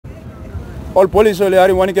all police only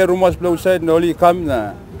are one ke rumors blow side only come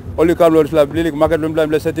na only come lo isla bili market lo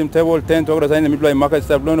bla set him table tent or sign mi play market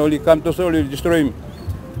stuff lo only come to so only destroy him.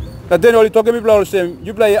 But then only talk mi play same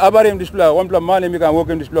you play abarim display one play money mi can work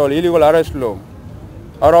in display illegal arrest lo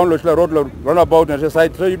around lo isla road lo run about na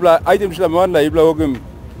side so you play item display man la you play work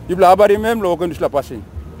you play abarim mem lo work in display passing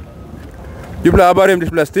you play abarim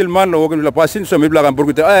display still man lo work in display passing so mi play kan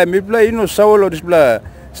burgute mi play ino sawlo display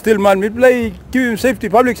still man, me play give him safety,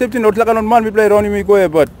 public safety not like on man, me play running me go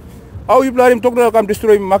but how you play him talk to come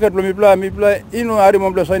destroy market me play ino ari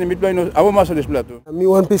mo play sign me play no abo maso display to. Mi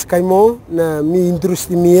one piece kaimo na mi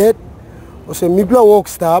interest miet o se mi play work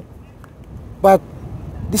stop but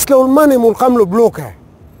this law man mo kam lo block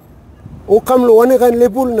o kam lo one kan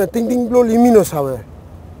level na ting blow limino sawe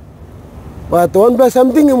but one plus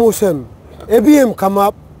something emotion ABM come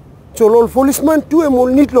up so lol policeman tu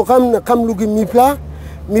emol nit lo kam na kam lugi mi play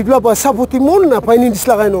mi bla ba sapoti mon na pa ni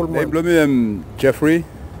dislaga normal. Me blomi Jeffrey.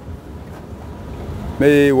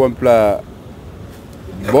 Me one pla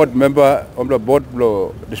board member on the board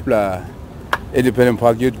blo display independent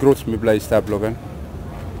park youth groups me play staff logan.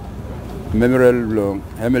 Memorial blo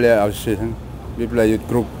MLA association me play youth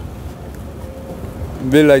group.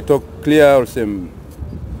 Me like talk clear or some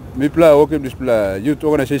me play okay display youth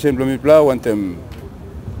organization blo me play want them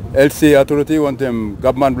LC authority want them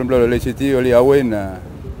government blo electricity only away na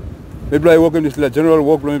me play work in this general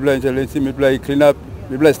work me play in me play clean up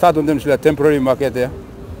me play start on them temporary market there.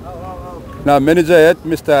 Now manager at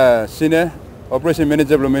Mr. Sine operation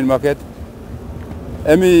manager of main market.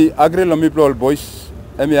 Emi agree lo me play all boys.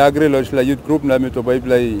 Emi agree lo youth group na me to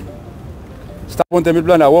play start on them me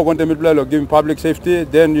play na work on them me play lo give public safety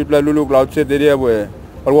then you play lulu outside area where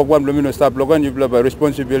all work one me no stop logan you play by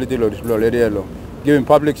responsibility lo this area lo giving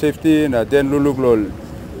public safety na then lulu lo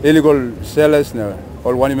illegal sellers na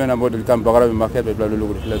all one man about the come bagara market we play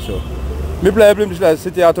lulu so me play every this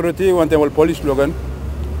city authority want them all police slogan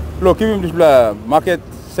lo keep him this market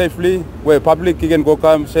safely where public can go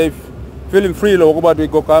come safe feeling free lo about we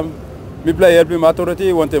go come me play help him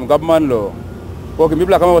authority want them government lo okay me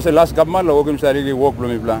play come was the last government lo okay me really work lo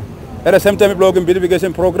me play at the same time me play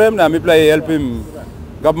beautification program na me play help him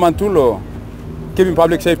government too lo keeping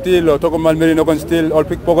public safety lo talk about no can steal all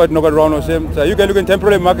pickpocket no can run or same so you can look in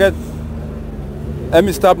temporary market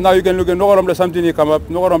and stop now you can look at no around something you come up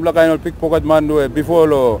no around like kind of pickpocket man do before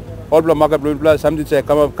lo all block market blah something say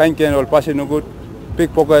come up kind can all passing no good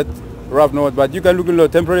pickpocket rough no but you can look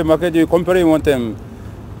at temporary market you compare want them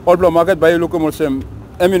all block market by look more same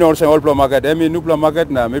no say all block market new block market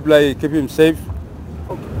na me play keep him safe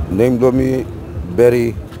name do me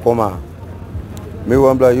Berry Koma me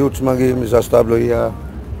wambla youth magi mi stablo ya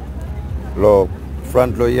lo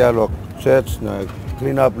front lo ya lo church na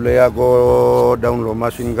clean up lo ya go down lo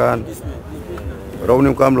machine gun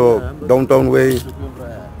round kam lo downtown way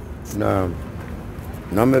na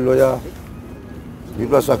me lo ya mi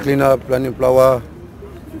plus a clean up planning flower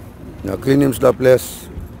na clean him the place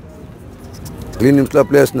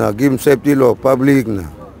na give him safety lo public na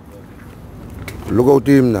logo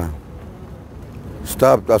team na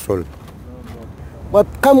stop that's all. But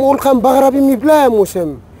come all come bagarabi mi play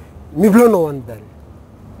musem mi blow no one dal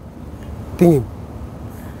tingin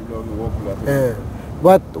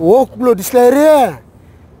but walk blow this area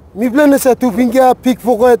mi blow na sa two finger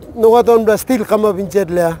pickpocket no got on the still come up in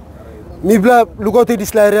jedla mi blow look out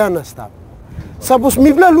this area na stop suppose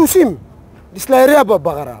mi blow lusim this area ba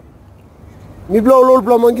bagarab mi blow all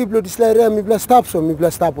blow mangi blow this area mi blow stop so mi blow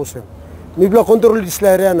stop osem mi blow control this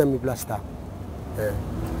area na mi blow stop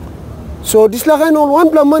so this lagan all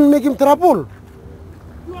one man make him trouble.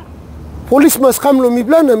 Police must come lo mi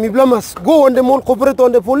bla must go on the mall cooperate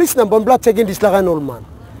on the police na bambla check in this lagan all man.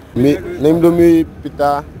 Me name do me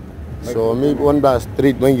Pita so me one ba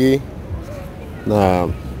street mangi na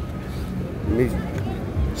me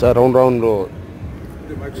sa round lo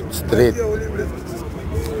street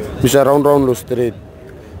me sa round lo street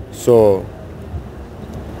so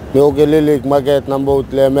me ogelele market number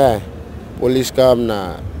utle me police kam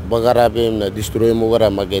na bagarapim na destroy mo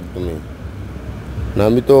gara market kami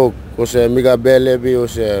na mito ko se miga bele bi o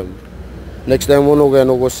se next time mo no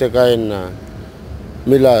ko se kain na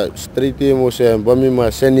mila street mo se bami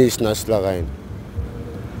ma senis na slagain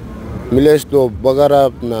miles do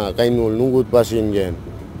bagarap na kainul nungut pasin gen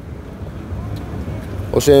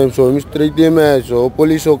o se so street me so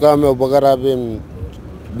police o kame bagarapim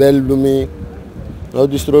bel dumi no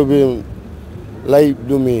destroy bim live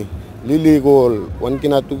dumi lili gol wan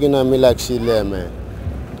kina tukina milaksi leme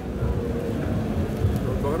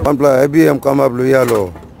Pampla ABM come up yalo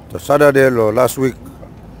the Saturday lo last week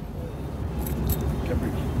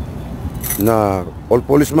na all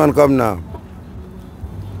policeman come na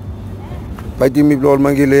Kaiti mi blol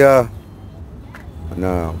mangilea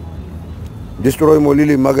na destroy mo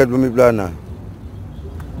lili market mi blana.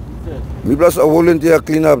 Mi blas a volunteer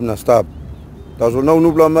clean up na stop. Taso now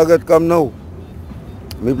nubla market come now.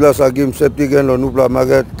 Mi blas a give septic and lo nubla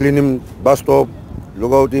market clean him bus stop.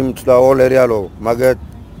 Look out him to the whole area lo market.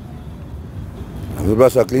 Mi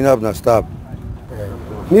blas a clean up na stop.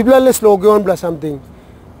 Mi blas les logo on blas something.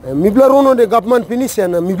 Mi blas rono the government finish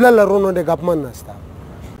and mi blas la rono the government na stop.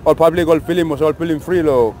 All public, all film free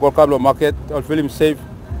lo, all kablo market, all film safe.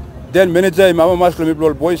 Then manager, mama mas lo mi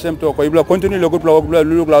blas boys em to ko ibla continue lo good lo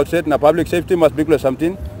look outside na public safety must be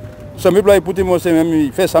something. So mi blas put him also mi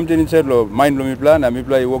face something inside lo mind lo mi blas na mi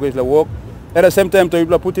blas work is la work. At the same time to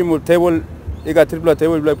ibla put him table, ega triple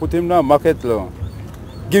table ibla put him na market lo.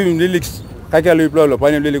 Give him lyrics. Kaikia lo ibla lo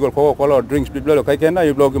pani lili ko ko drinks ibla lo kaikia na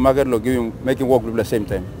ibla market lo give him making work ibla same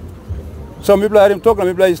time. So mi bla him talk na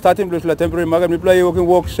mi bla starting plus la temporary market mi bla working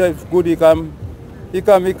work safe good he come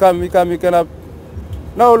up.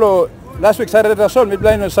 Now lo last week Saturday so mi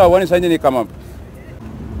bla no sa one sign ni come up.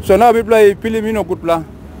 So now mi bla pilimino good bla.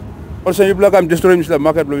 Also mi bla come destroy mi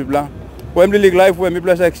market lo mi bla. When mi league life when mi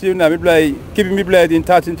bla active na mi bla keep mi bla in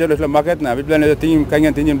touch in the market na mi bla na team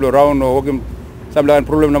kanyan team blow round no working some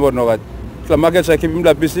problem number no gat. So market sa keep mi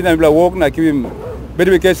bla busy na mi bla work na keep him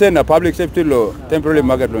verification na public safety lo temporary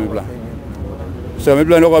market lo mi bla. So mi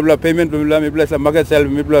bla no bla payment mi bla sa market sell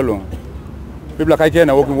mi bla lo. Mi bla kaikia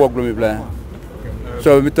na working work lo mi bla.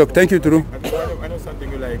 So we talk thank you Turu. I know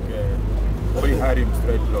something like we had him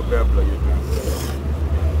straight lo bear blow you.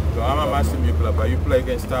 So I'm a massive you play, but you play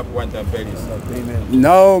against stop one time Paris.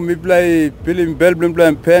 Now me play film bell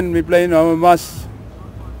play pen me play no mas.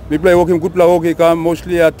 Me play working good play okay come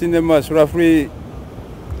mostly at in mas roughly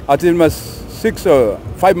at in mas 6 or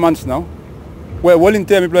 5 months now. Well,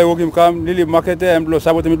 volunteer me play working come nearly market and blow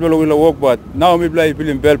sabot me play work but now me play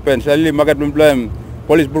film bell pen so nearly market me play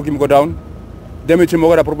police book him go down. Damage him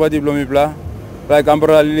over property blow me play. Like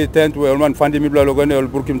umbrella lily tent where one fundy me play logo all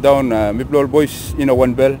book him down me play all boys in a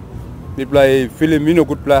one bell. Me play film me no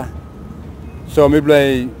good play. So me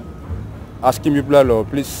play asking me play lo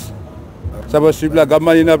please. Suppose me play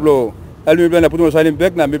government in a blow. I'll me play na put mo salim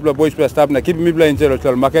back na me play boys play stop na keep me play in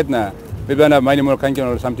the market na me play na minimal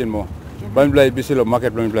kankan or something more. But me play busy lo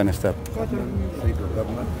market me play na stop.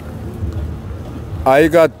 I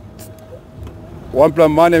got one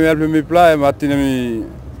plan man me play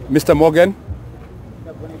Martin Mr. Morgan.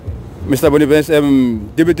 Mr. Boniface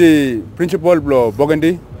deputy principal blo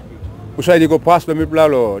Burgundy. Usai di ko pass lo mi play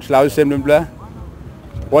lo Slawi sem mi play.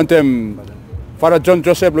 One time Father John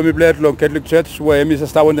Joseph lo mi play lo Catholic Church where Mr.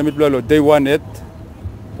 Star one mi play lo day 1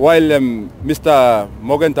 while Mr.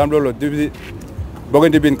 Morgan tamlo lo deputy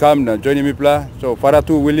Burgundy bin come na join mi play. So Father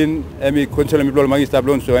two willing emi council mi play lo mangi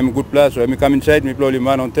stablon so emi good play so emi come inside mi play lo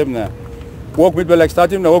man on them na work mi play like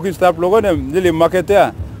starting na working staff lo gonem nili market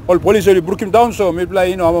ya. All police already broke him down so me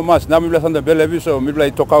play I'm mas now me play on the bell levy so me play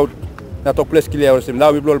talk out na talk place clear or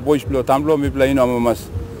now me play boys play tamblo me play I'm mas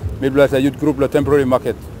me play a youth group lo temporary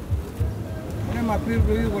market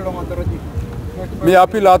me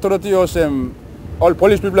appeal authority or all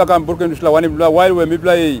police people come broke him while we me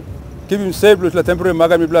play keep him safe lo temporary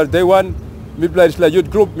market me play day 1 me play youth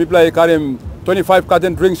group me play carry him 25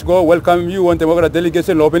 carton drinks go welcome you want to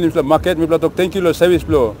delegation lo open him market me play talk thank you lo service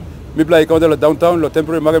lo me play come the downtown lo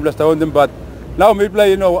temporary market plus down them but now me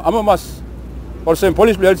play I'm a mas or same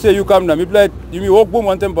police play say you come na me play you me walk boom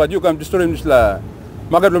one time but you come destroy him la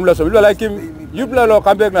market lo so me play like him you play lo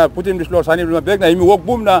come back na put him this lo sani back na you me walk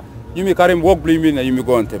boom na you me carry him walk blame me na you me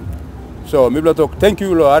go on them so me play talk thank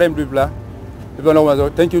you lo RM play people know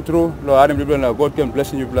thank you through lo RM play na God can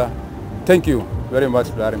bless you play thank you very much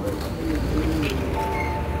RM.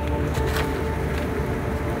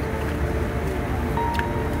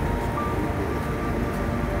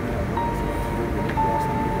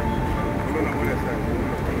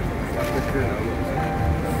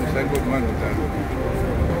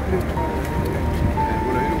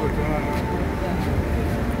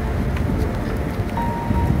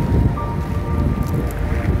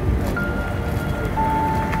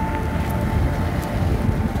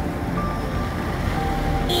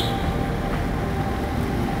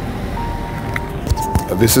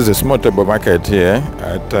 This is a small table market here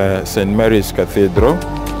at St. Mary's Cathedral.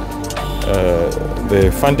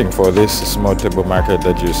 The funding for this small table market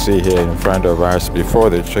that you see here in front of us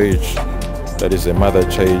before the church, that is the mother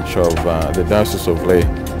church of the Diocese of Leh,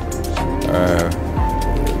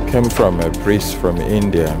 came from a priest from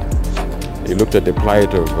India. He looked at the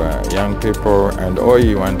plight of young people and all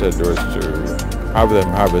he wanted was to have them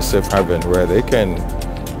have a safe haven where they can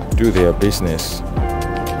do their business.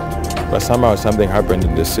 But somehow something happened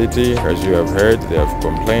in the city, as you have heard. They have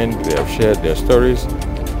complained, they have shared their stories,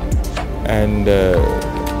 and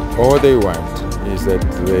all they want is that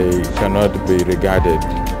they cannot be regarded,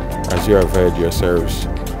 as you have heard yourselves,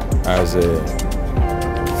 as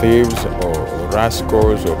thieves or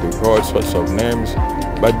rascals or be called sorts of names,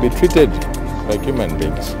 but be treated like human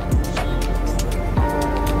beings.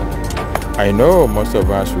 I know most of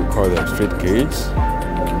us will call them street kids,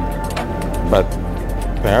 but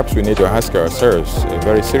perhaps we need to ask ourselves a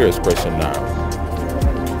very serious question now.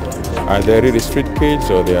 Are they really street kids,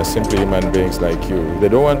 or they are simply human beings like you? They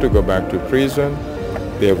don't want to go back to prison.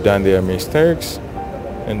 They have done their mistakes,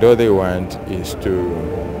 and all they want is to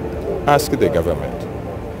ask the government.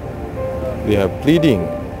 They are pleading,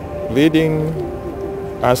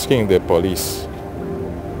 asking the police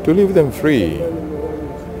to leave them free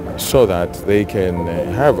so that they can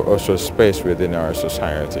have also space within our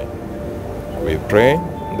society. We pray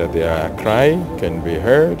that their cry can be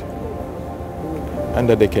heard and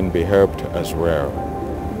that they can be helped as well.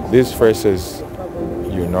 These faces,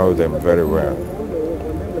 you know them very well.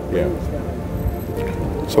 Yeah.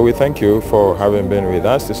 So we thank you for having been with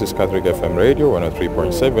us. This is Catholic FM Radio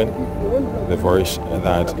 103.7, the voice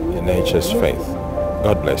that nature's faith.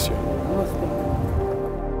 God bless you.